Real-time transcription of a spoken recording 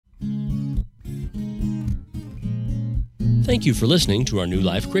Thank you for listening to our New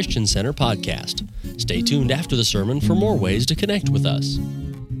Life Christian Center podcast. Stay tuned after the sermon for more ways to connect with us.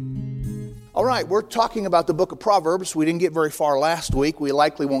 All right, we're talking about the book of Proverbs. We didn't get very far last week. We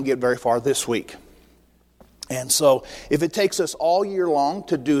likely won't get very far this week. And so if it takes us all year long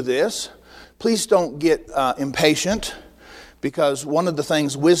to do this, please don't get impatient, because one of the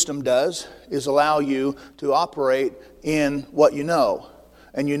things wisdom does is allow you to operate in what you know.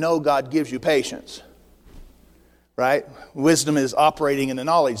 And you know God gives you patience, right? Wisdom is operating in the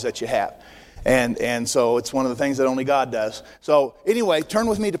knowledge that you have. And so it's one of the things that only God does. So anyway, turn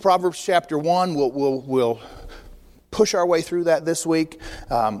with me to Proverbs chapter 1. We'll push our way through that this week.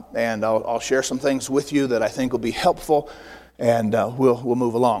 And I'll share some things with you that I think will be helpful. And we'll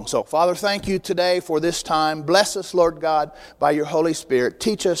move along. So, Father, thank you today for this time. Bless us, Lord God, by your Holy Spirit.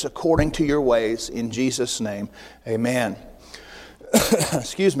 Teach us according to your ways. In Jesus' name, amen.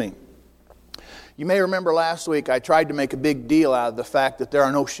 Excuse me. You may remember last week I tried to make a big deal out of the fact that there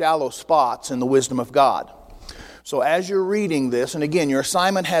are no shallow spots in the wisdom of God. So as you're reading this, and again, your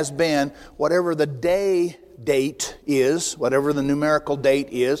assignment has been whatever the date is, whatever the numerical date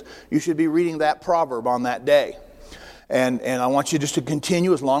is, you should be reading that proverb on that day. And I want you just to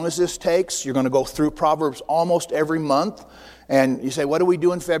continue as long as this takes. You're going to go through Proverbs almost every month. And you say, what do we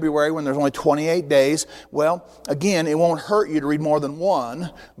do in February when there's only 28 days? Well, again, it won't hurt you to read more than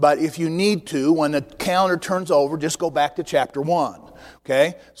one. But if you need to, when the calendar turns over, just go back to chapter 1.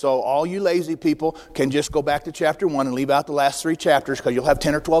 Okay? So all you lazy people can just go back to chapter 1 and leave out the last 3 chapters, because you'll have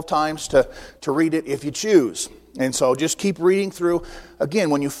 10 or 12 times to read it if you choose. And so just keep reading through. Again,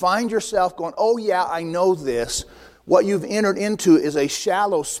 when you find yourself going, oh yeah, I know this, what you've entered into is a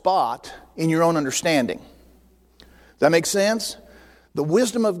shallow spot in your own understanding. Does that make sense? The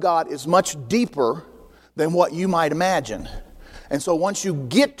wisdom of God is much deeper than what you might imagine. And so once you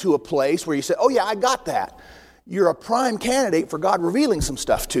get to a place where you say, oh yeah, I got that, you're a prime candidate for God revealing some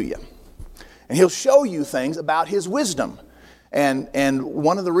stuff to you. And He'll show you things about His wisdom. And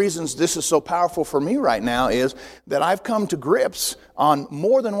one of the reasons this is so powerful for me right now is that I've come to grips on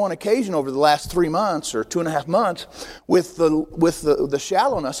more than one occasion over the last 3 months or 2.5 months with the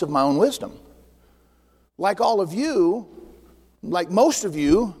shallowness of my own wisdom. Like all of you, like most of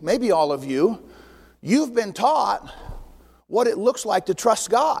you, maybe all of you, you've been taught what it looks like to trust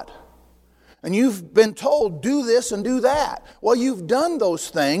God. And you've been told, do this and do that. Well, you've done those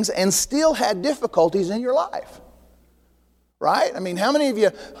things and still had difficulties in your life. Right? I mean, how many of you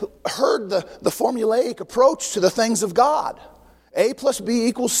heard the formulaic approach to the things of God? A plus B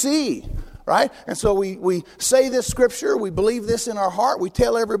equals C. Right? And so we say this scripture, we believe this in our heart, we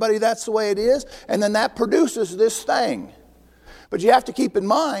tell everybody that's the way it is, and then that produces this thing. But you have to keep in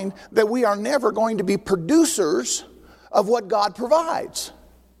mind that we are never going to be producers of what God provides.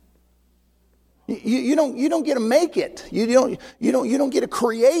 You don't get to make it. You don't get to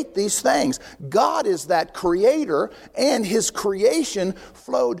create these things. God is that creator, and His creation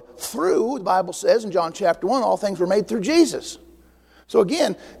flowed through, the Bible says in John chapter 1, all things were made through Jesus. So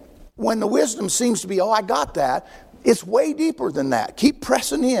again, when the wisdom seems to be, oh, I got that, it's way deeper than that. Keep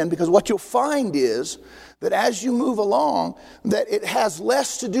pressing in, because what you'll find is that as you move along, that it has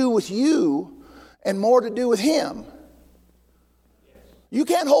less to do with you and more to do with Him. You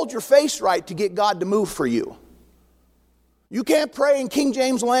can't hold your face right to get God to move for you. You can't pray in King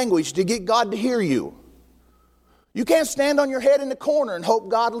James language to get God to hear you. You can't stand on your head in the corner and hope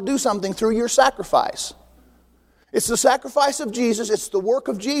God will do something through your sacrifice. It's the sacrifice of Jesus, it's the work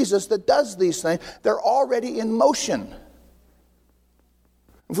of Jesus that does these things. They're already in motion.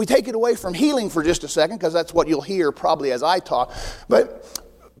 If we take it away from healing for just a second, because that's what you'll hear probably as I talk, but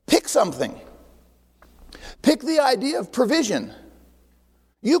pick something. Pick the idea of provision.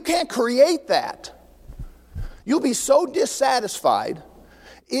 You can't create that. You'll be so dissatisfied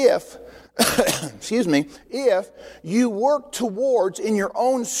if, if you work towards, in your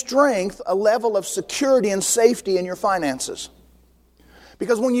own strength, a level of security and safety in your finances.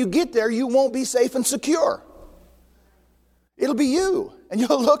 Because when you get there, you won't be safe and secure. It'll be you. And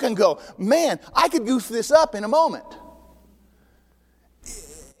you'll look and go, man, I could goof this up in a moment.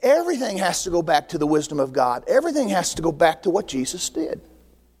 Everything has to go back to the wisdom of God. Everything has to go back to what Jesus did.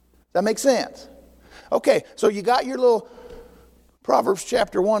 That makes sense? Okay, so you got your little Proverbs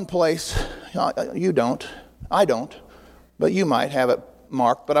chapter 1 place. You don't. I don't. But you might have it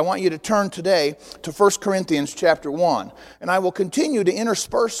marked. But I want you to turn today to 1 Corinthians chapter 1. And I will continue to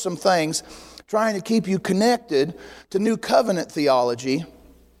intersperse some things trying to keep you connected to New Covenant theology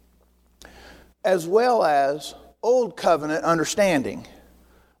as well as Old Covenant understanding.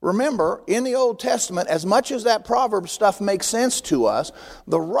 Remember, in the Old Testament, as much as that proverb stuff makes sense to us,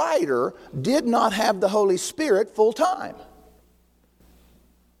 the writer did not have the Holy Spirit full time.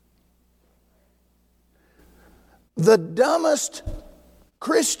 The dumbest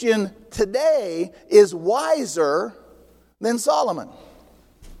Christian today is wiser than Solomon.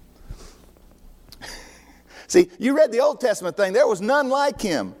 See, you read the Old Testament thing. There was none like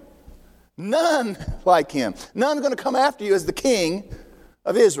him. None like him. None going to come after you as the king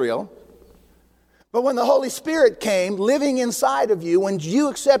of Israel. But when the Holy Spirit came living inside of you, when you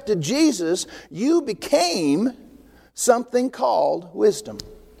accepted Jesus, you became something called wisdom.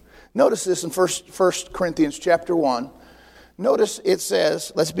 Notice this in 1 Corinthians chapter 1. Notice it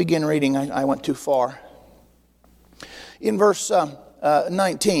says, let's begin reading. I went too far. In verse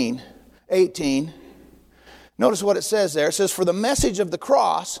 19, 18, notice what it says there. It says, for the message of the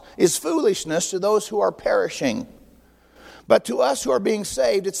cross is foolishness to those who are perishing. But to us who are being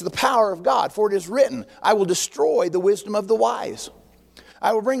saved, it's the power of God. For it is written, I will destroy the wisdom of the wise.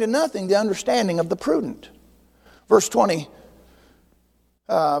 I will bring to nothing the understanding of the prudent. Verse 20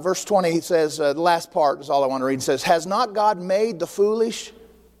 says, the last part is all I want to read. It says, has not God made the foolish,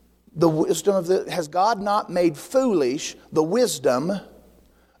 has God not made foolish the wisdom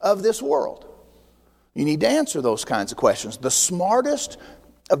of this world? You need to answer those kinds of questions. The smartest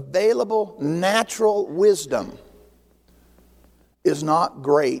available natural wisdom is not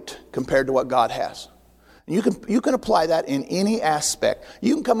great compared to what God has. You can apply that in any aspect.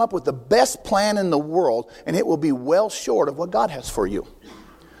 You can come up with the best plan in the world, and it will be well short of what God has for you.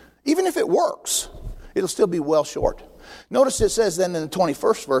 Even if it works, it'll still be well short. Notice it says then in the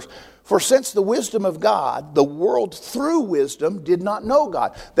 21st verse, for since the wisdom of God, the world through wisdom did not know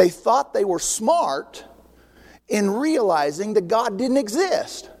God. They thought they were smart in realizing that God didn't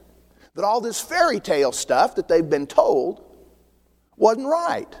exist. That all this fairy tale stuff that they've been told wasn't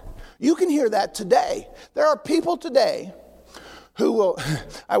right. You can hear that today. There are people today who will,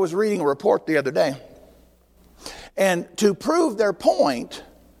 I was reading a report the other day, and to prove their point,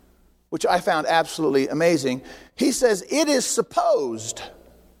 which I found absolutely amazing, he says it is supposed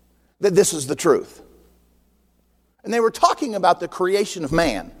that this is the truth. And they were talking about the creation of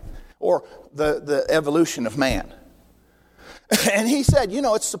man, or the evolution of man. And he said,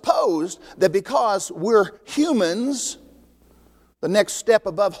 it's supposed that because we're humans, the next step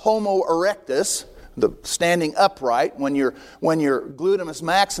above Homo erectus, the standing upright, when your gluteus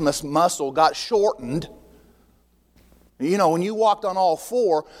maximus muscle got shortened, when you walked on all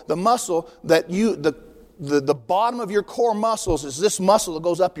four, the muscle that the bottom of your core muscles is this muscle that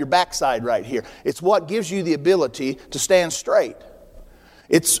goes up your backside right here. It's what gives you the ability to stand straight.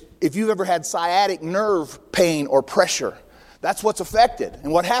 It's if you've ever had sciatic nerve pain or pressure, that's what's affected.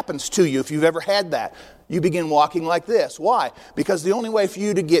 And what happens to you if you've ever had that? You begin walking like this. Why? Because the only way for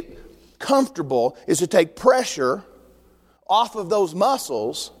you to get comfortable is to take pressure off of those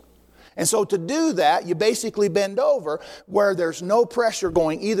muscles. And so to do that, you basically bend over where there's no pressure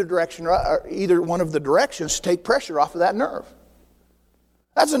going either direction, or either one of the directions to take pressure off of that nerve.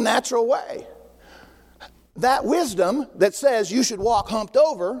 That's a natural way. That wisdom that says you should walk humped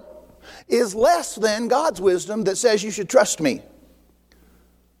over is less than God's wisdom that says you should trust me.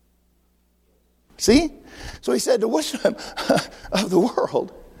 See? So he said the wisdom of the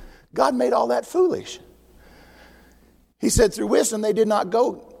world, God made all that foolish. He said through wisdom they did not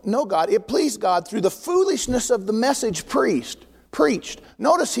know God. It pleased God through the foolishness of the message preached.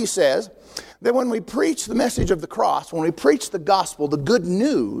 Notice he says that when we preach the message of the cross, when we preach the gospel, the good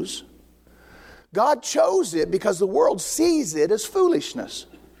news, God chose it because the world sees it as foolishness.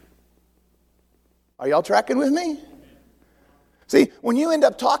 Are y'all tracking with me? See, when you end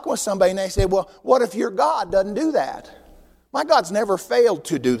up talking with somebody and they say, well, what if your God doesn't do that? My God's never failed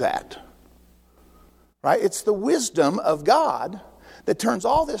to do that. Right? It's the wisdom of God that turns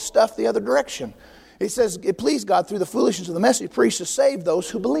all this stuff the other direction. He says, it pleased God through the foolishness of the message preached to save those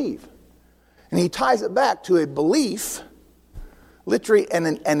who believe. And he ties it back to a belief, literally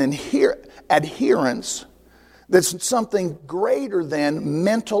an adherence that's something greater than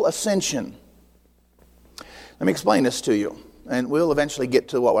mental ascension. Let me explain this to you, and we'll eventually get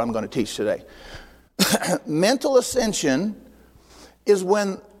to what I'm going to teach today. Mental ascension is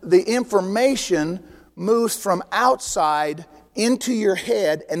when the information moves from outside into your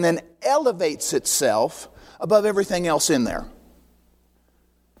head and then elevates itself above everything else in there.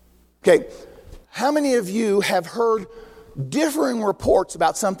 Okay, how many of you have heard differing reports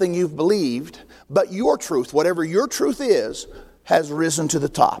about something you've believed, but your truth, whatever your truth is, has risen to the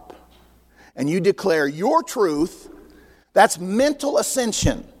top? And you declare your truth, that's mental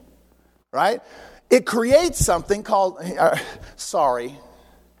ascension, right? It creates something called, sorry.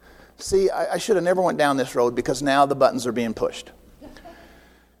 See, I should have never went down this road because now the buttons are being pushed.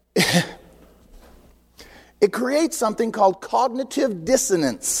 It creates something called cognitive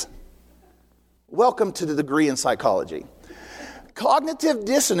dissonance. Welcome to the degree in psychology. Cognitive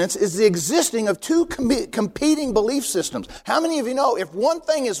dissonance is the existing of two competing belief systems. How many of you know if one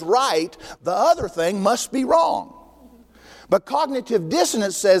thing is right, the other thing must be wrong? But cognitive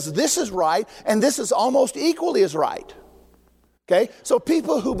dissonance says this is right and this is almost equally as right. Okay? So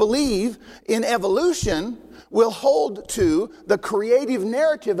people who believe in evolution will hold to the creative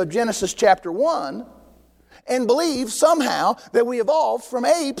narrative of Genesis chapter 1 and believe somehow that we evolved from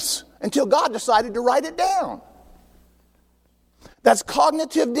apes until God decided to write it down. That's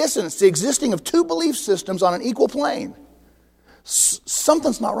cognitive dissonance, the existing of two belief systems on an equal plane.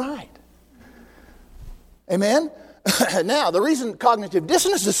 Something's not right. Amen? Now, the reason cognitive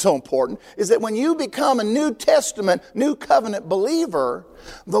dissonance is so important is that when you become a New Testament, New Covenant believer,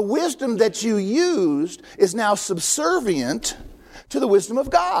 the wisdom that you used is now subservient to the wisdom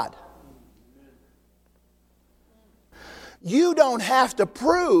of God. You don't have to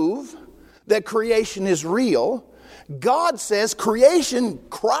prove that creation is real. God says creation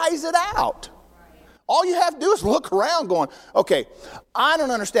cries it out. All you have to do is look around going, okay, I don't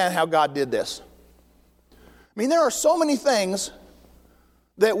understand how God did this. I mean, there are so many things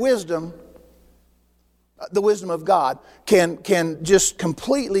that the wisdom of God can just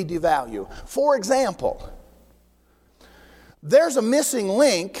completely devalue. For example, there's a missing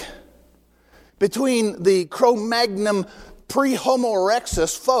link between the Cro-Magnon pre-Homo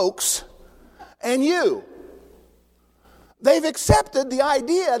erectus folks and you. They've accepted the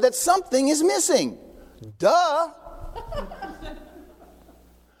idea that something is missing. Duh.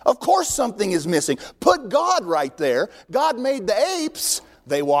 Of course something is missing. Put God right there. God made the apes.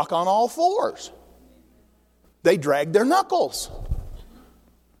 They walk on all fours. They drag their knuckles.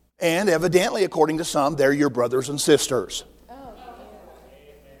 And evidently, according to some, they're your brothers and sisters.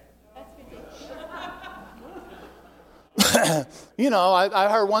 You know, I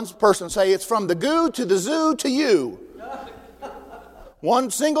heard one person say it's from the goo to the zoo to you. One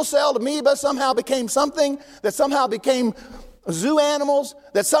single-celled amoeba somehow became something that somehow became zoo animals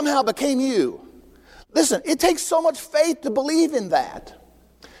that somehow became you. Listen, it takes so much faith to believe in that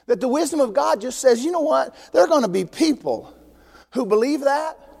the wisdom of God just says, you know what? There are going to be people who believe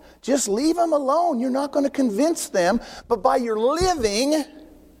that. Just leave them alone. You're not going to convince them. But by your living,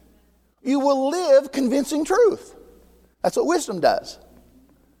 you will live convincing truth. That's what wisdom does.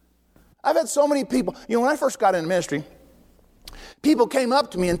 I've had so many people, you know, when I first got into ministry, people came up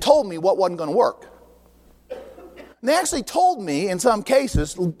to me and told me what wasn't going to work. And they actually told me, in some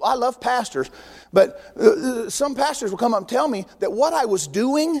cases, I love pastors, but some pastors will come up and tell me that what I was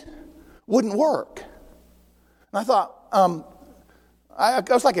doing wouldn't work. And I thought, I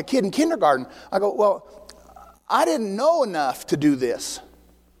was like a kid in kindergarten. I go, well, I didn't know enough to do this.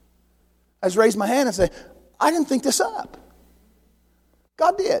 I just raised my hand and say, I didn't think this up.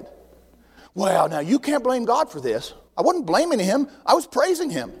 God did. Well, now you can't blame God for this. I wasn't blaming him. I was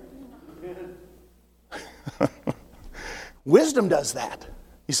praising him. Wisdom does that.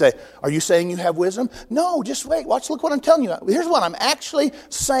 You say, are you saying you have wisdom? No, just wait. Look what I'm telling you. Here's what I'm actually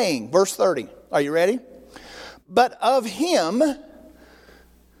saying. Verse 30. Are you ready? But of him,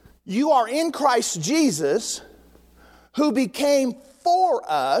 you are in Christ Jesus, who became for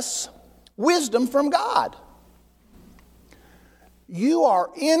us wisdom from God. You are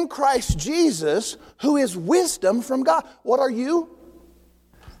in Christ Jesus, who is wisdom from God. What are you?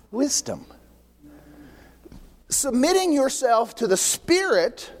 Wisdom. Submitting yourself to the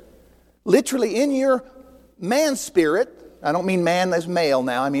Spirit, literally in your man spirit. I don't mean man as male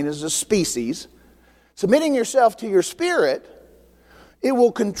now, I mean as a species. Submitting yourself to your spirit, it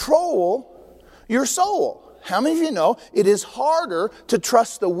will control your soul. How many of you know it is harder to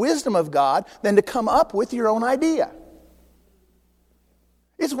trust the wisdom of God than to come up with your own idea?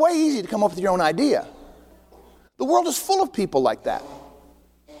 It's way easy to come up with your own idea. The world is full of people like that.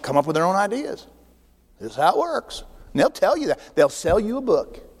 Come up with their own ideas. This is how it works. And they'll tell you that. They'll sell you a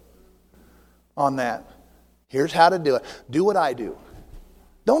book on that. Here's how to do it. Do what I do.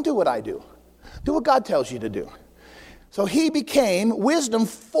 Don't do what I do. Do what God tells you to do. So he became wisdom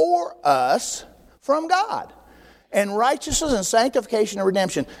for us from God. And righteousness and sanctification and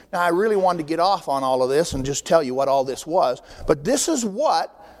redemption. Now, I really wanted to get off on all of this and just tell you what all this was. But this is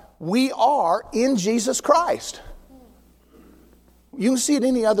what we are in Jesus Christ. You can see it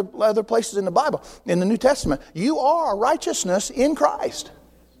any other places in the Bible, in the New Testament. You are righteousness in Christ.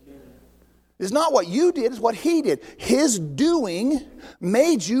 It's not what you did, it's what he did. His doing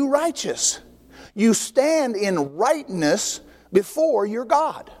made you righteous. You stand in rightness before your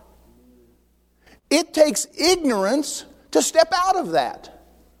God. It takes ignorance to step out of that.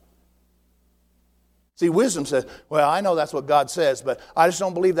 See, wisdom says, well, I know that's what God says, but I just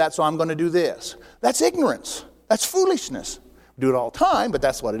don't believe that, so I'm going to do this. That's ignorance. That's foolishness. We do it all the time, but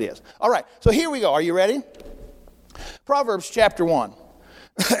that's what it is. All right, so here we go. Are you ready? Proverbs chapter 1.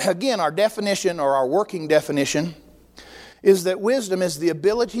 Again, our definition, or our working definition, is that wisdom is the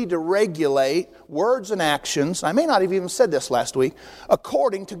ability to regulate words and actions. I may not have even said this last week,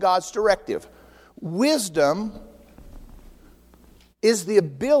 according to God's directive. Wisdom is the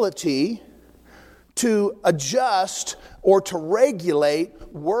ability to adjust or to regulate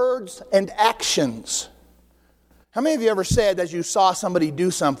words and actions. How many of you ever said, as you saw somebody do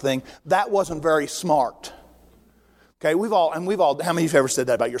something, that wasn't very smart? Okay, we've all, how many of you ever said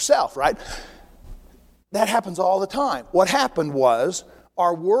that about yourself, right? That happens all the time. What happened was,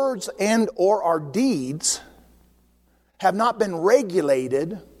 our words and or our deeds have not been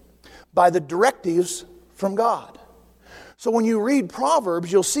regulated by the directives from God. So when you read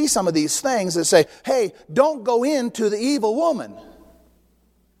Proverbs, you'll see some of these things that say, hey, don't go into the evil woman.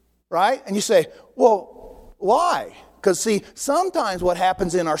 Right? And you say, well, why? Because see, sometimes what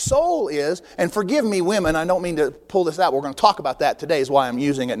happens in our soul is, and forgive me women, I don't mean to pull this out, we're going to talk about that today is why I'm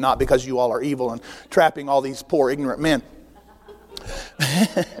using it, not because you all are evil and trapping all these poor ignorant men.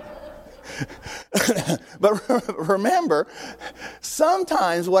 But remember,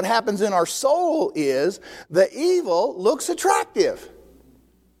 sometimes what happens in our soul is the evil looks attractive.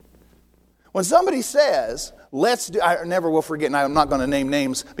 When somebody says, let's do, I never will forget, and I'm not going to name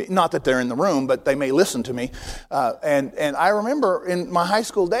names, not that they're in the room, but they may listen to me. And I remember in my high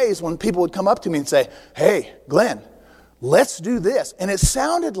school days when people would come up to me and say, hey, Glenn, let's do this. And it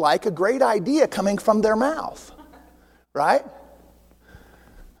sounded like a great idea coming from their mouth, right?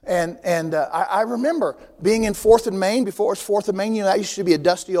 And I remember being in 4th and Main, before it was 4th and Main, that used to be a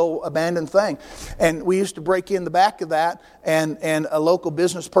dusty old abandoned thing. And we used to break in the back of that, and a local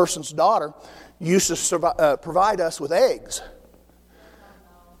business person's daughter used to provide us with eggs.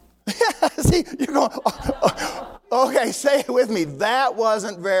 See, you're going, okay, say it with me. That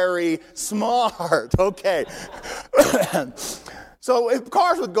wasn't very smart. Okay. So if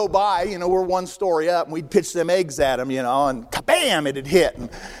cars would go by, we're one story up, and we'd pitch them eggs at them, and kabam, it'd hit.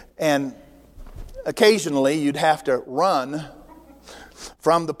 And occasionally you'd have to run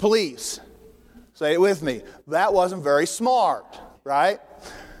from the police. Say it with me. That wasn't very smart, right?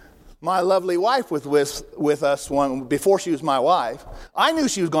 My lovely wife was with us before she was my wife. I knew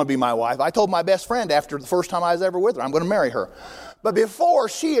she was going to be my wife. I told my best friend after the first time I was ever with her, I'm going to marry her. But before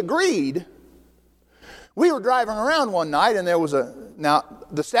she agreed, we were driving around one night, and there was now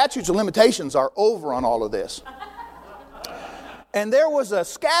the statutes of limitations are over on all of this. And there was a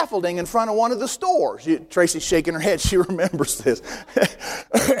scaffolding in front of one of the stores. Tracy's shaking her head. She remembers this.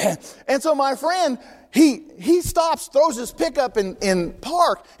 And so my friend, he stops, throws his pickup in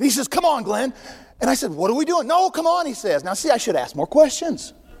park, and he says, come on, Glenn. And I said, what are we doing? No, come on, he says. Now, see, I should ask more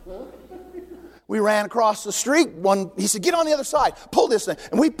questions. We ran across the street. He said, get on the other side. Pull this thing.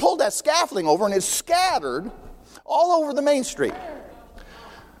 And we pulled that scaffolding over, and it scattered all over the main street.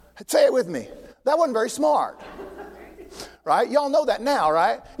 Say it with me. That wasn't very smart. Right? Y'all know that now,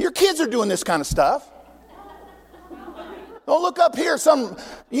 right? Your kids are doing this kind of stuff. Don't look up here, some,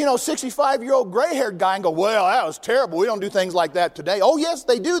 65-year-old gray-haired guy and go, well, that was terrible. We don't do things like that today. Oh, yes,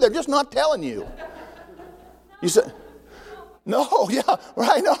 they do. They're just not telling you. You said, no, yeah,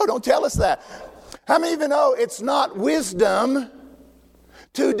 right, no, don't tell us that. How many of you know it's not wisdom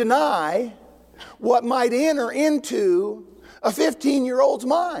to deny what might enter into a 15-year-old's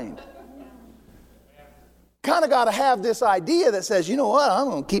mind? Kind of got to have this idea that says, you know what, I'm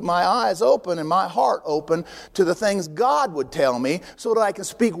going to keep my eyes open and my heart open to the things God would tell me so that I can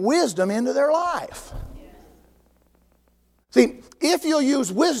speak wisdom into their life. See, if you'll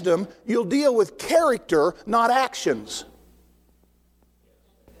use wisdom, you'll deal with character, not actions.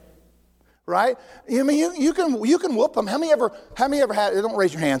 Right? I mean, you can whoop them. How many ever had, don't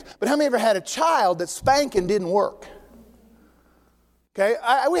raise your hands, but how many ever had a child that spanking didn't work? Okay,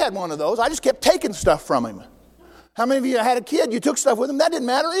 we had one of those. I just kept taking stuff from him. How many of you had a kid, you took stuff with them? That didn't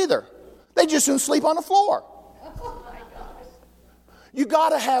matter either. They just soon sleep on the floor. Oh my gosh. You got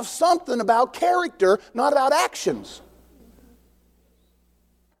to have something about character, not about actions.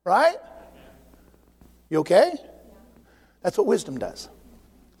 Right? You okay? That's what wisdom does.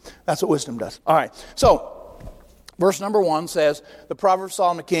 That's what wisdom does. All right. So, verse number 1 says, the Proverbs of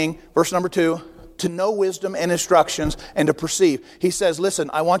Solomon King. Verse number 2, to know wisdom and instructions and to perceive. He says, listen,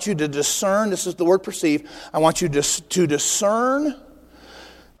 I want you to discern. This is the word perceive. I want you to discern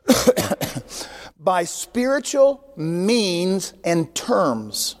by spiritual means and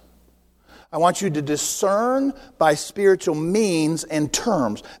terms. I want you to discern by spiritual means and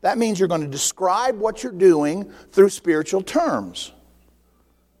terms. That means you're going to describe what you're doing through spiritual terms,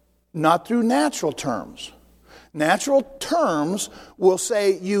 not through natural terms. Natural terms will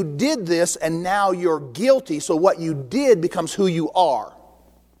say you did this and now you're guilty, so what you did becomes who you are.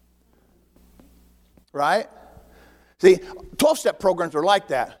 Right? See, 12-step programs are like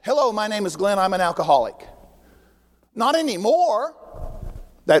that. Hello, my name is Glenn, I'm an alcoholic. Not anymore.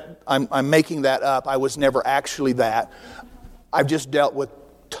 That I'm making that up. I was never actually that. I've just dealt with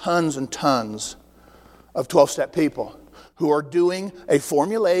tons and tons of 12-step people who are doing a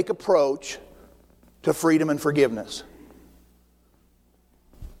formulaic approach to freedom and forgiveness.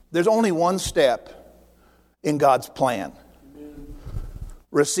 There's only one step in God's plan.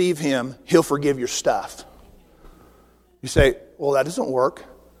 Receive Him, He'll forgive your stuff. You say, well, that doesn't work.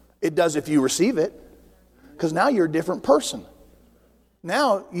 It does if you receive it, because now you're a different person.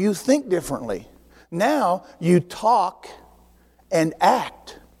 Now you think differently. Now you talk and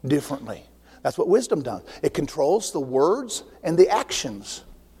act differently. That's what wisdom does. It controls the words and the actions.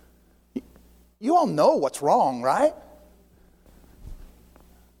 You all know what's wrong, right?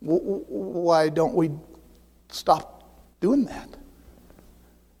 Why don't we stop doing that?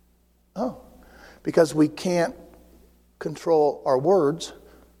 Oh, because we can't control our words.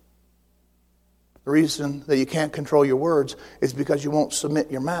 The reason that you can't control your words is because you won't submit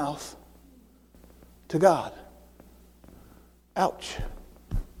your mouth to God. Ouch.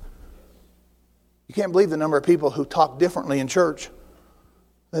 You can't believe the number of people who talk differently in church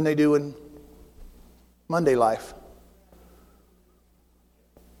than they do in Monday life.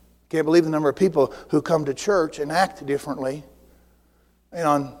 Can't believe the number of people who come to church and act differently, and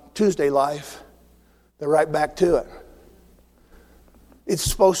on Tuesday life, they're right back to it. It's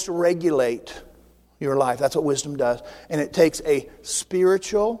supposed to regulate your life. That's what wisdom does. And it takes a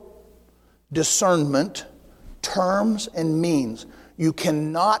spiritual discernment, terms and means. You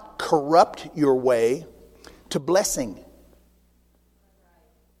cannot corrupt your way to blessing.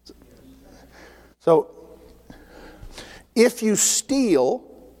 So, if you steal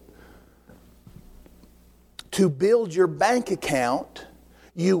to build your bank account,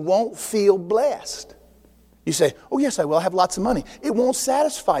 you won't feel blessed. You say, oh yes, I will. I have lots of money. It won't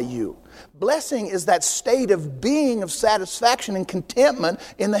satisfy you. Blessing is that state of being, of satisfaction and contentment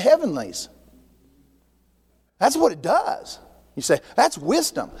in the heavenlies. That's what it does. You say, that's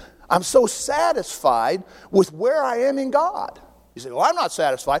wisdom. I'm so satisfied with where I am in God. You say, well, I'm not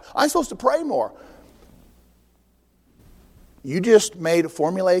satisfied. I'm supposed to pray more. You just made a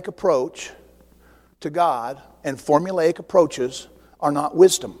formulaic approach to God, and formulaic approaches are not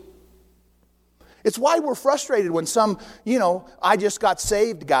wisdom. It's why we're frustrated when some, I just got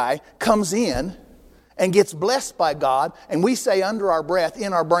saved guy comes in and gets blessed by God, and we say under our breath,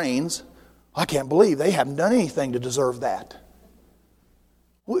 in our brains, I can't believe they haven't done anything to deserve that.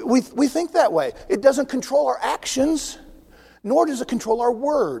 We think that way. It doesn't control our actions, nor does it control our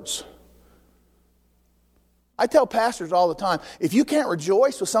words. I tell pastors all the time, if you can't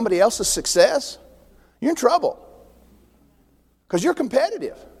rejoice with somebody else's success, you're in trouble. Because you're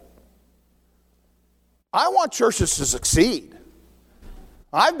competitive. I want churches to succeed.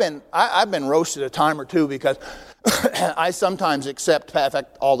 I've been roasted a time or two because I sometimes accept, in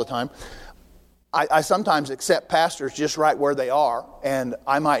fact, all the time, I sometimes accept pastors just right where they are, and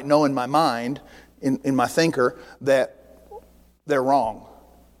I might know in my mind, in my thinker, that they're wrong.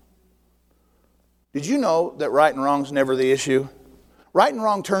 Did you know that right and wrong is never the issue? Right and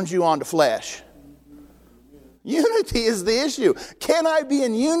wrong turns you on to flesh. Unity is the issue. Can I be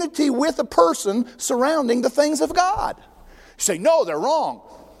in unity with a person surrounding the things of God? You say, no, they're wrong.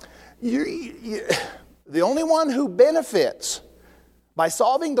 The only one who benefits by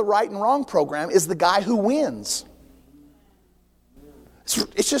solving the right and wrong program is the guy who wins.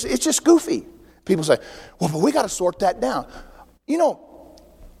 It's just goofy. People say, well, but we got to sort that down.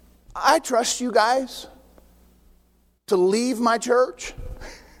 I trust you guys to leave my church.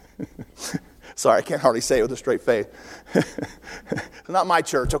 Sorry, I can't hardly say it with a straight face. It's not my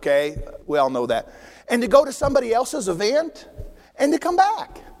church, okay? We all know that. And to go to somebody else's event and to come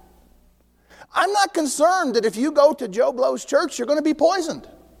back. I'm not concerned that if you go to Joe Blow's church, you're going to be poisoned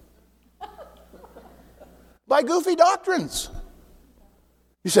by goofy doctrines.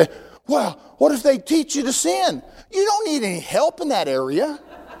 You say, well, what if they teach you to sin? You don't need any help in that area.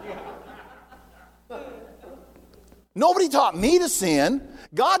 Nobody taught me to sin.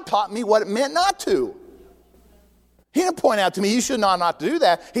 God taught me what it meant not to. He didn't point out to me, you should not do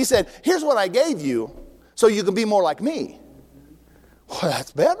that. He said, here's what I gave you so you can be more like me. Well,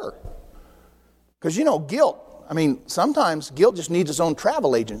 that's better. Because guilt, sometimes guilt just needs its own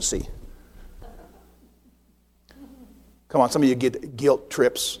travel agency. Come on, some of you get guilt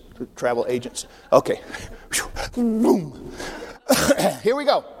trips, travel agents. Okay. Boom. Here we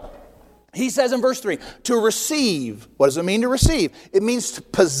go. He says in verse 3, to receive. What does it mean to receive? It means to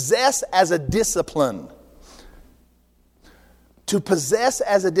possess as a discipline. To possess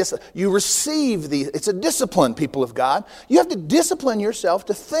as a discipline. You receive these. It's a discipline, people of God. You have to discipline yourself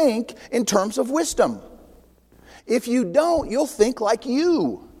to think in terms of wisdom. If you don't, you'll think like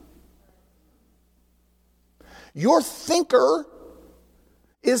you. Your thinker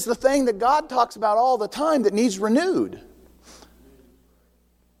is the thing that God talks about all the time that needs renewed.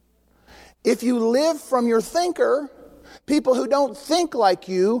 If you live from your thinker, people who don't think like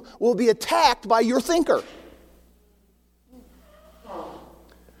you will be attacked by your thinker.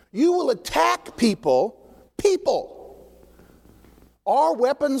 You will attack people. Our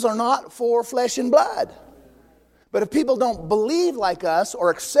weapons are not for flesh and blood. But if people don't believe like us or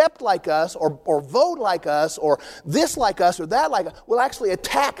accept like us or vote like us or this like us or that like us, we'll actually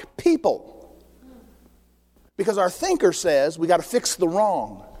attack people. Because our thinker says we got to fix the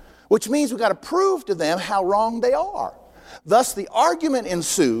wrong. Which means we've got to prove to them how wrong they are. Thus the argument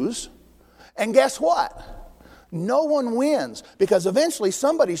ensues, and guess what? No one wins, because eventually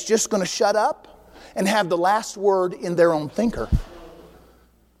somebody's just going to shut up and have the last word in their own thinker.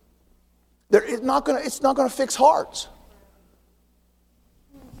 It's not going to fix hearts.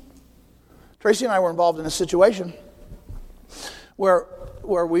 Tracy and I were involved in a situation where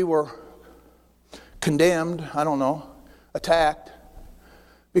we were condemned, attacked,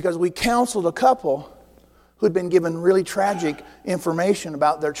 because we counseled a couple who'd been given really tragic information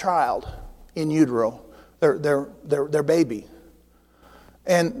about their child in utero, their baby.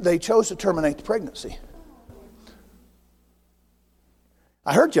 And they chose to terminate the pregnancy.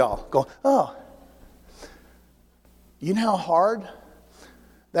 I heard y'all go, oh, you know how hard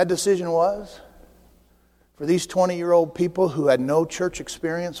that decision was for these 20-year-old people who had no church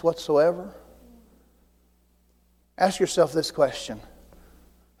experience whatsoever? Ask yourself this question.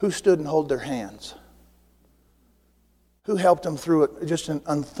 Who stood and held their hands? Who helped them through it? Just an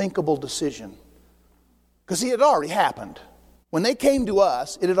unthinkable decision. Because see, it had already happened. When they came to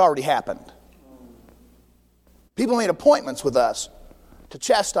us, it had already happened. People made appointments with us to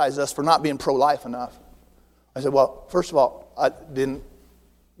chastise us for not being pro-life enough. I said, well, first of all, I didn't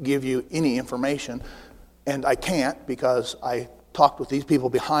give you any information, and I can't because I talked with these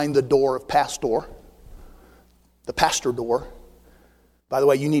people behind the door of pastor, the pastor door. By the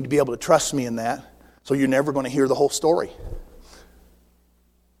way, you need to be able to trust me in that, so you're never going to hear the whole story.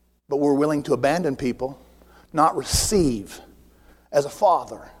 But we're willing to abandon people, not receive, as a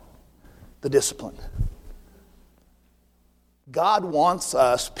father, the discipline. God wants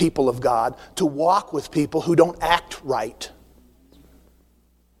us, people of God, to walk with people who don't act right.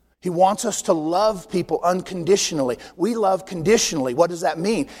 He wants us to love people unconditionally. We love conditionally. What does that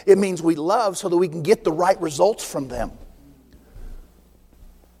mean? It means we love so that we can get the right results from them.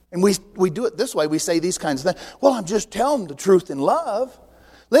 And we do it this way. We say these kinds of things. Well, I'm just telling the truth in love.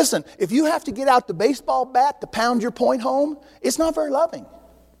 Listen, if you have to get out the baseball bat to pound your point home, it's not very loving.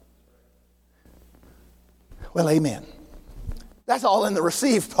 Well, amen. That's all in the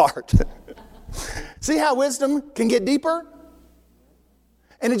receive part. See how wisdom can get deeper?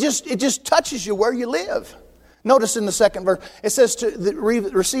 And it just touches you where you live. Notice in the second verse, it says to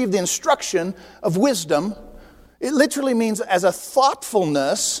receive the instruction of wisdom. It literally means as a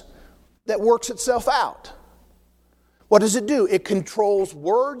thoughtfulness that works itself out. What does it do? It controls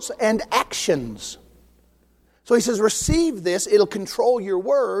words and actions. So he says, receive this. It'll control your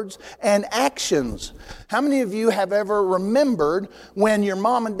words and actions. How many of you have ever remembered when your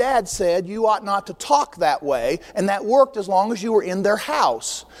mom and dad said you ought not to talk that way, and that worked as long as you were in their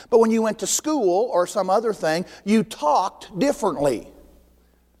house? But when you went to school or some other thing, you talked differently.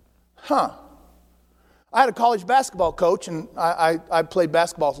 I had a college basketball coach, and I played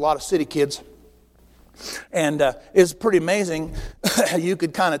basketball with a lot of city kids. And it's pretty amazing. You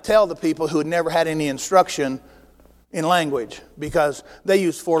could kind of tell the people who had never had any instruction in language because they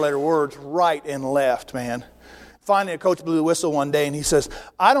use 4-letter words right and left, man. Finally, a coach blew the whistle one day, and he says,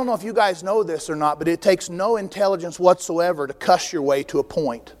 I don't know if you guys know this or not, but it takes no intelligence whatsoever to cuss your way to a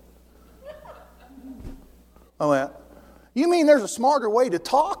point. I went, you mean there's a smarter way to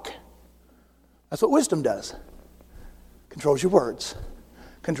talk? That's what wisdom does. Controls your words,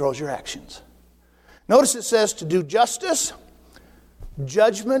 controls your actions. Notice it says to do justice,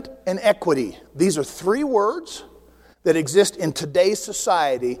 judgment, and equity. These are 3 words that exist in today's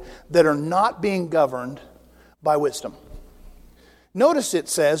society that are not being governed by wisdom. Notice it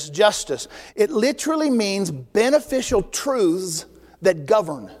says justice. It literally means beneficial truths that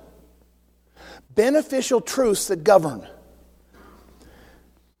govern. Beneficial truths that govern.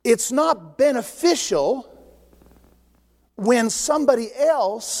 It's not beneficial when somebody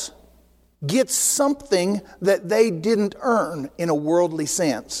else gets something that they didn't earn in a worldly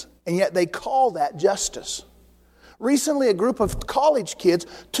sense, and yet they call that justice. Recently, a group of college kids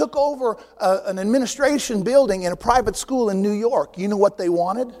took over an administration building in a private school in New York. You know what they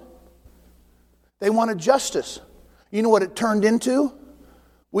wanted? They wanted justice. You know what it turned into?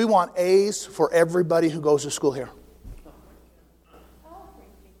 We want A's for everybody who goes to school here.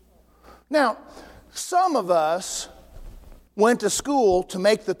 Now, some of us went to school to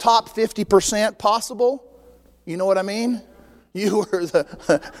make the top 50% possible. You know what I mean? You were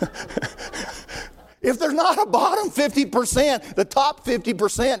if there's not a bottom 50%, the top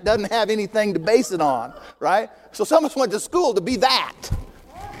 50% doesn't have anything to base it on, right? So some of us went to school to be that.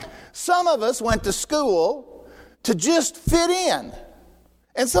 Some of us went to school to just fit in.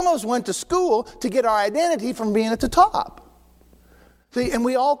 And some of us went to school to get our identity from being at the top. See, and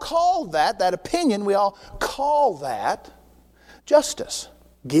we all call that opinion, we all call that justice,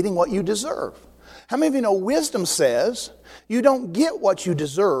 getting what you deserve. How many of you know wisdom says you don't get what you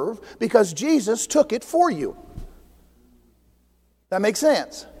deserve because Jesus took it for you? That makes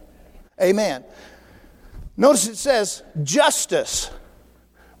sense? Amen. Notice it says justice,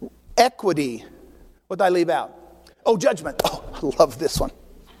 equity. What did I leave out? Oh, judgment. Oh, I love this one.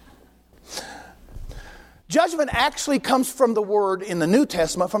 Judgment actually comes from the word in the New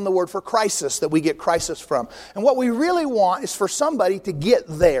Testament, from the word for crisis, that we get crisis from. And what we really want is for somebody to get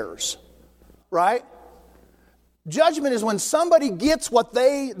theirs, right? Judgment is when somebody gets what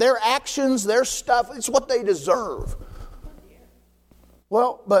their actions, their stuff, it's what they deserve.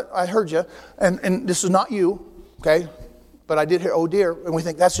 Well, but I heard you, and this is not you, okay? But I did hear, oh dear, and we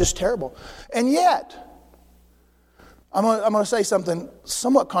think that's just terrible. And yet, I'm going to say something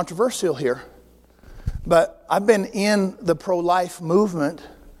somewhat controversial here. But I've been in the pro-life movement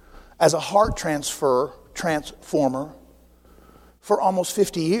as a heart transformer for almost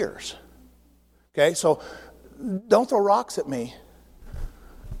 50 years. Okay, so don't throw rocks at me.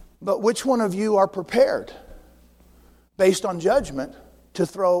 But which one of you are prepared, based on judgment, to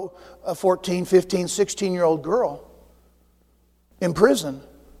throw a 14, 15, 16-year-old girl in prison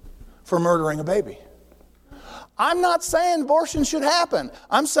for murdering a baby? I'm not saying abortion should happen.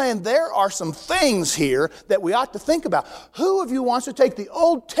 I'm saying there are some things here that we ought to think about. Who of you wants to take the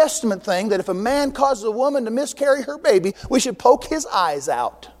Old Testament thing that if a man causes a woman to miscarry her baby, we should poke his eyes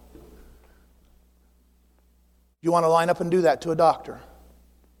out? You want to line up and do that to a doctor?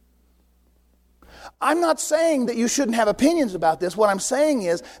 I'm not saying that you shouldn't have opinions about this. What I'm saying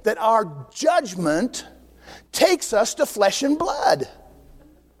is that our judgment takes us to flesh and blood.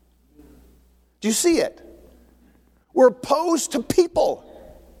 Do you see it? We're opposed to people.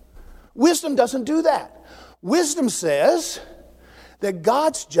 Wisdom doesn't do that. Wisdom says that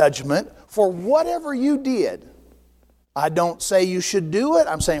God's judgment for whatever you did, I don't say you should do it,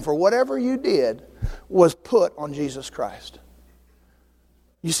 I'm saying for whatever you did, was put on Jesus Christ.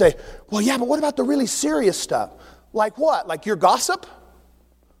 You say, well, yeah, but what about the really serious stuff? Like what? Like your gossip?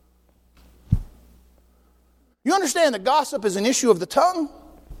 You understand that gossip is an issue of the tongue?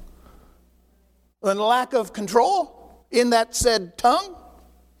 And lack of control in that said tongue?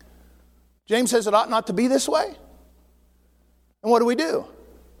 James says it ought not to be this way. And what do?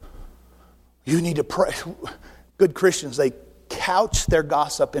 You need to pray. Good Christians, they couch their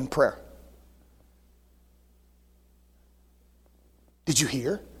gossip in prayer. Did you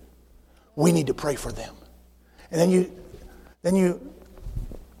hear? We need to pray for them. And then you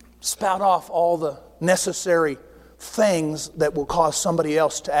spout off all the necessary things that will cause somebody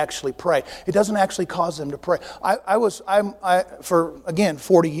else to actually pray. It doesn't actually cause them to pray. For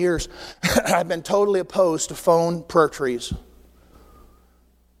 40 years, I've been totally opposed to phone prayer trees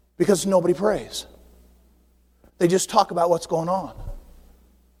because nobody prays. They just talk about what's going on.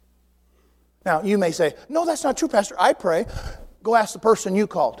 Now, you may say, no, that's not true, Pastor. I pray. Go ask the person you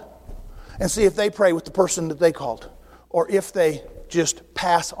called and see if they pray with the person that they called, or if they just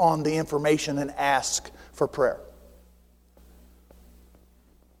pass on the information and ask for prayer.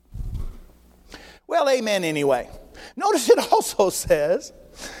 Well, amen anyway. Notice it also says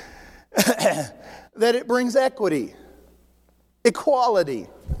that it brings equity, equality.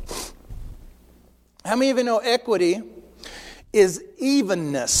 How many of you know equity is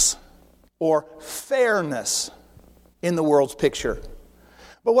evenness or fairness in the world's picture?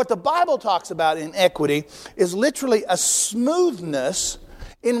 But what the Bible talks about in equity is literally a smoothness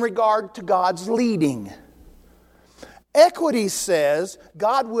in regard to God's leading. Equity says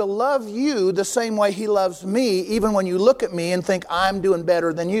God will love you the same way He loves me, even when you look at me and think I'm doing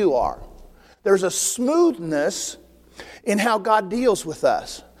better than you are. There's a smoothness in how God deals with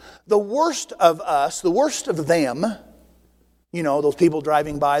us. The worst of us, the worst of them, you know, those people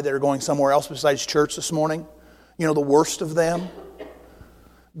driving by that are going somewhere else besides church this morning, you know, the worst of them,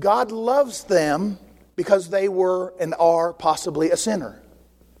 God loves them because they were and are possibly a sinner.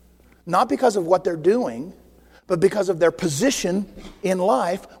 Not because of what they're doing, but because of their position in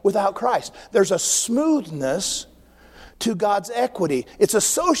life without Christ. There's a smoothness to God's equity. It's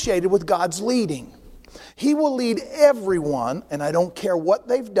associated with God's leading. He will lead everyone, and I don't care what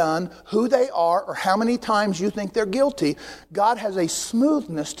they've done, who they are, or how many times you think they're guilty. God has a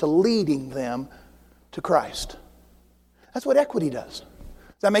smoothness to leading them to Christ. That's what equity does.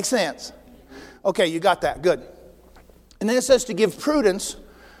 Does that make sense? Okay, you got that. Good. And then it says to give prudence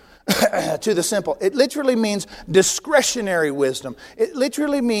to the simple. It literally means discretionary wisdom. It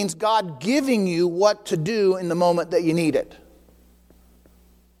literally means God giving you what to do in the moment that you need it.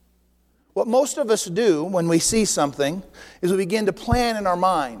 What most of us do when we see something is we begin to plan in our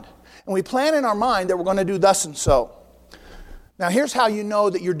mind. And we plan in our mind that we're going to do thus and so. Now here's how you know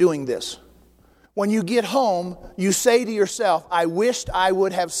that you're doing this. When you get home, you say to yourself, I wished I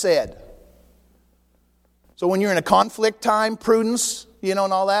would have said. So when you're in a conflict time, prudence, you know,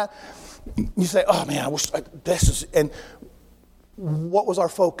 and all that, you say, oh man, I wish this is, and what was our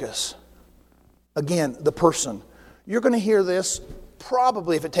focus? Again, the person. You're going to hear this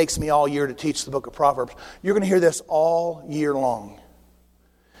probably, if it takes me all year to teach the book of Proverbs, you're going to hear this all year long.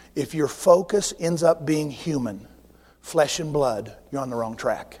 If your focus ends up being human, flesh and blood, you're on the wrong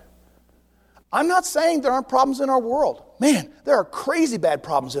track. I'm not saying there aren't problems in our world. Man, there are crazy bad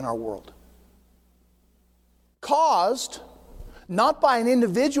problems in our world. Caused not by an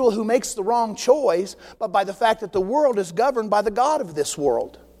individual who makes the wrong choice, but by the fact that the world is governed by the God of this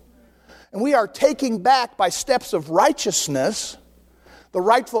world. And we are taking back by steps of righteousness the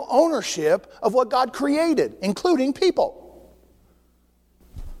rightful ownership of what God created, including people.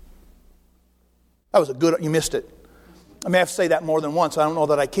 That was a good, you missed it. I may have to say that more than once. I don't know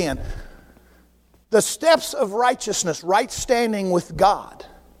that I can. The steps of righteousness, right standing with God,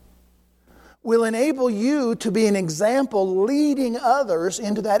 will enable you to be an example leading others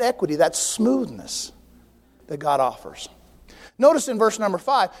into that equity, that smoothness that God offers. Notice in verse number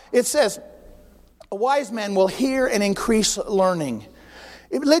 5, it says, a wise man will hear and increase learning.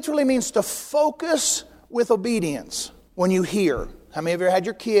 It literally means to focus with obedience when you hear. How many of you had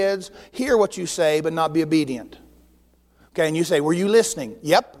your kids hear what you say but not be obedient? Okay, and you say, were you listening?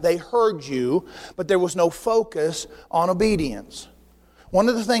 Yep, they heard you, but there was no focus on obedience. One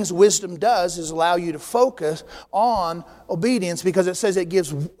of the things wisdom does is allow you to focus on obedience because it says it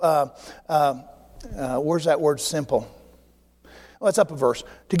gives, where's that word simple? Well, it's up a verse.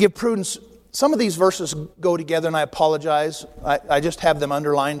 To give prudence. Some of these verses go together, and I apologize. I just have them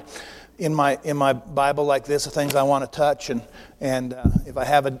underlined in my Bible like this, the things I want to touch. And if I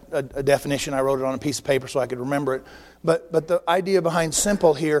have a definition, I wrote it on a piece of paper so I could remember it. But the idea behind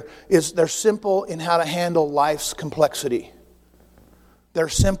simple here is they're simple in how to handle life's complexity. They're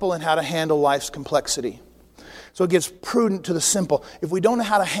simple in how to handle life's complexity. So it gives prudent to the simple. If we don't know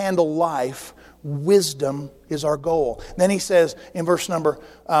how to handle life, wisdom is our goal. Then he says in verse number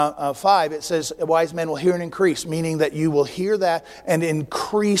 5, it says, a wise man will hear and increase, meaning that you will hear that and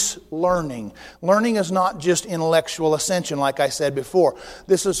increase learning. Learning is not just intellectual ascension, like I said before.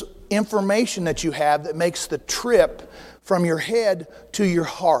 This is information that you have that makes the trip from your head to your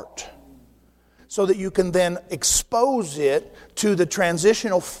heart, so that you can then expose it to the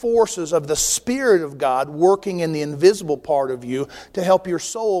transitional forces of the Spirit of God working in the invisible part of you to help your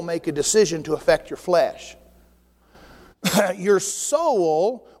soul make a decision to affect your flesh. Your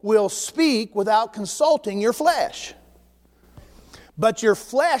soul will speak without consulting your flesh. But your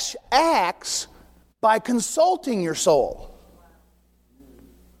flesh acts by consulting your soul.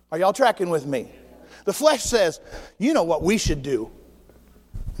 Are y'all tracking with me? The flesh says, you know what we should do.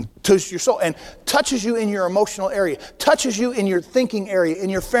 To your soul, and touches you in your emotional area, touches you in your thinking area, in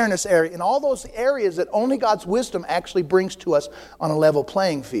your fairness area, in all those areas that only God's wisdom actually brings to us on a level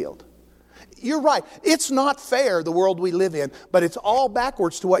playing field. You're right. It's not fair, the world we live in, but it's all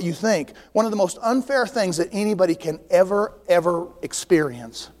backwards to what you think. One of the most unfair things that anybody can ever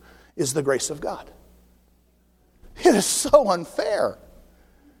experience is the grace of God. It is so unfair.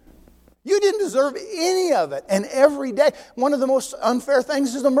 You didn't deserve any of it. And every day, one of the most unfair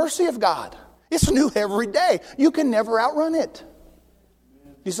things is the mercy of God. It's new every day. You can never outrun it.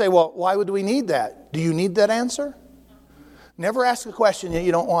 You say, well, why would we need that? Do you need that answer? Never ask a question that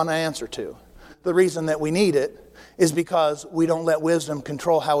you don't want an answer to. The reason that we need it is because we don't let wisdom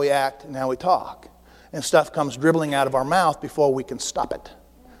control how we act and how we talk. And stuff comes dribbling out of our mouth before we can stop it.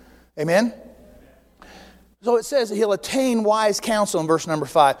 Amen? So it says that he'll attain wise counsel in verse number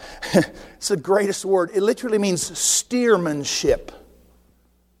 5. It's the greatest word. It literally means steermanship.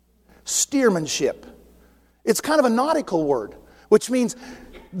 Steermanship. It's kind of a nautical word, which means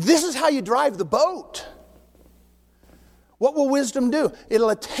this is how you drive the boat. What will wisdom do?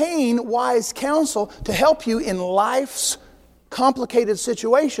 It'll attain wise counsel to help you in life's complicated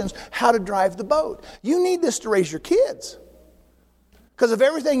situations how to drive the boat. You need this to raise your kids. Because if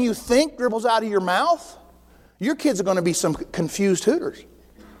everything you think dribbles out of your mouth, your kids are going to be some confused hooters.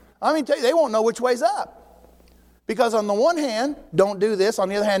 I mean, they won't know which way's up. Because on the one hand, don't do this. On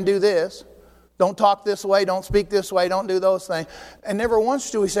the other hand, do this. Don't talk this way. Don't speak this way. Don't do those things. And never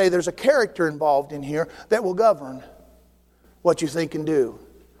once do we say there's a character involved in here that will govern what you think and do.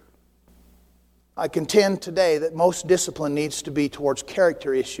 I contend today that most discipline needs to be towards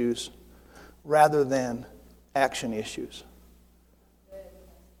character issues rather than action issues.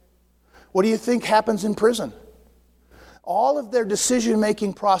 What do you think happens in prison? All of their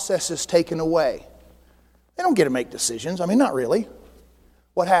decision-making process is taken away. They don't get to make decisions. I mean, not really.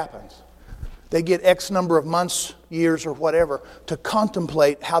 What happens? They get X number of months, years, or whatever to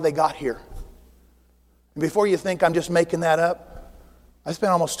contemplate how they got here. And before you think I'm just making that up, I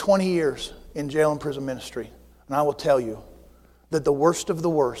spent almost 20 years in jail and prison ministry. And I will tell you that the worst of the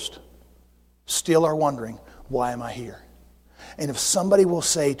worst still are wondering, why am I here? And if somebody will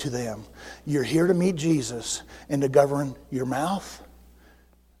say to them, you're here to meet Jesus and to govern your mouth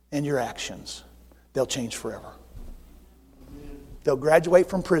and your actions, they'll change forever. They'll graduate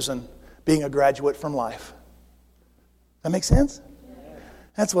from prison being a graduate from life. That make sense?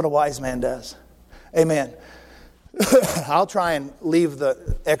 That's what a wise man does. Amen. I'll try and leave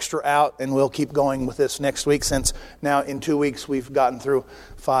the extra out, and we'll keep going with this next week, since now in 2 weeks we've gotten through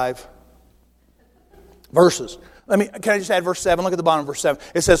 5 verses. Can I just add verse 7? Look at the bottom of verse 7.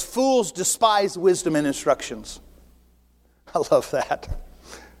 It says, fools despise wisdom and instructions. I love that.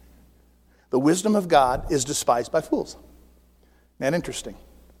 The wisdom of God is despised by fools. Isn't that interesting?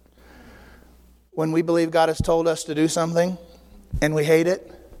 When we believe God has told us to do something and we hate it,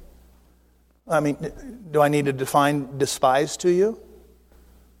 do I need to define despise to you?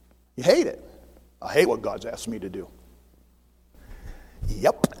 You hate it. I hate what God's asked me to do.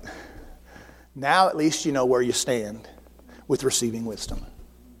 Yep. Now at least you know where you stand with receiving wisdom.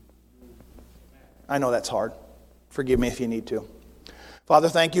 I know that's hard. Forgive me if you need to. Father,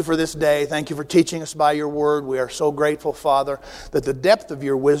 thank you for this day. Thank you for teaching us by your word. We are so grateful, Father, that the depth of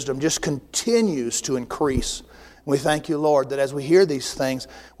your wisdom just continues to increase. We thank you, Lord, that as we hear these things,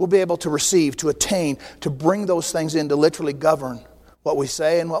 we'll be able to receive, to attain, to bring those things in, to literally govern what we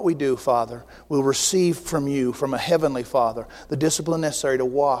say and what we do, Father. We'll receive from you, from a heavenly Father, the discipline necessary to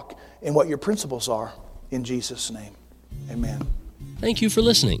walk in what your principles are. In Jesus' name, amen. Thank you for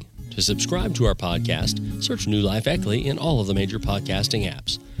listening. To subscribe to our podcast, search New Life Eckley in all of the major podcasting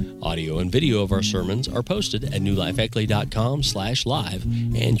apps. Audio and video of our sermons are posted at newlifeeckley.com/live,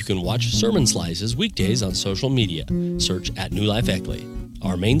 and you can watch sermon slices weekdays on social media. Search at New Life Eckley.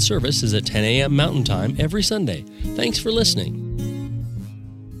 Our main service is at 10 a.m. Mountain Time every Sunday. Thanks for listening.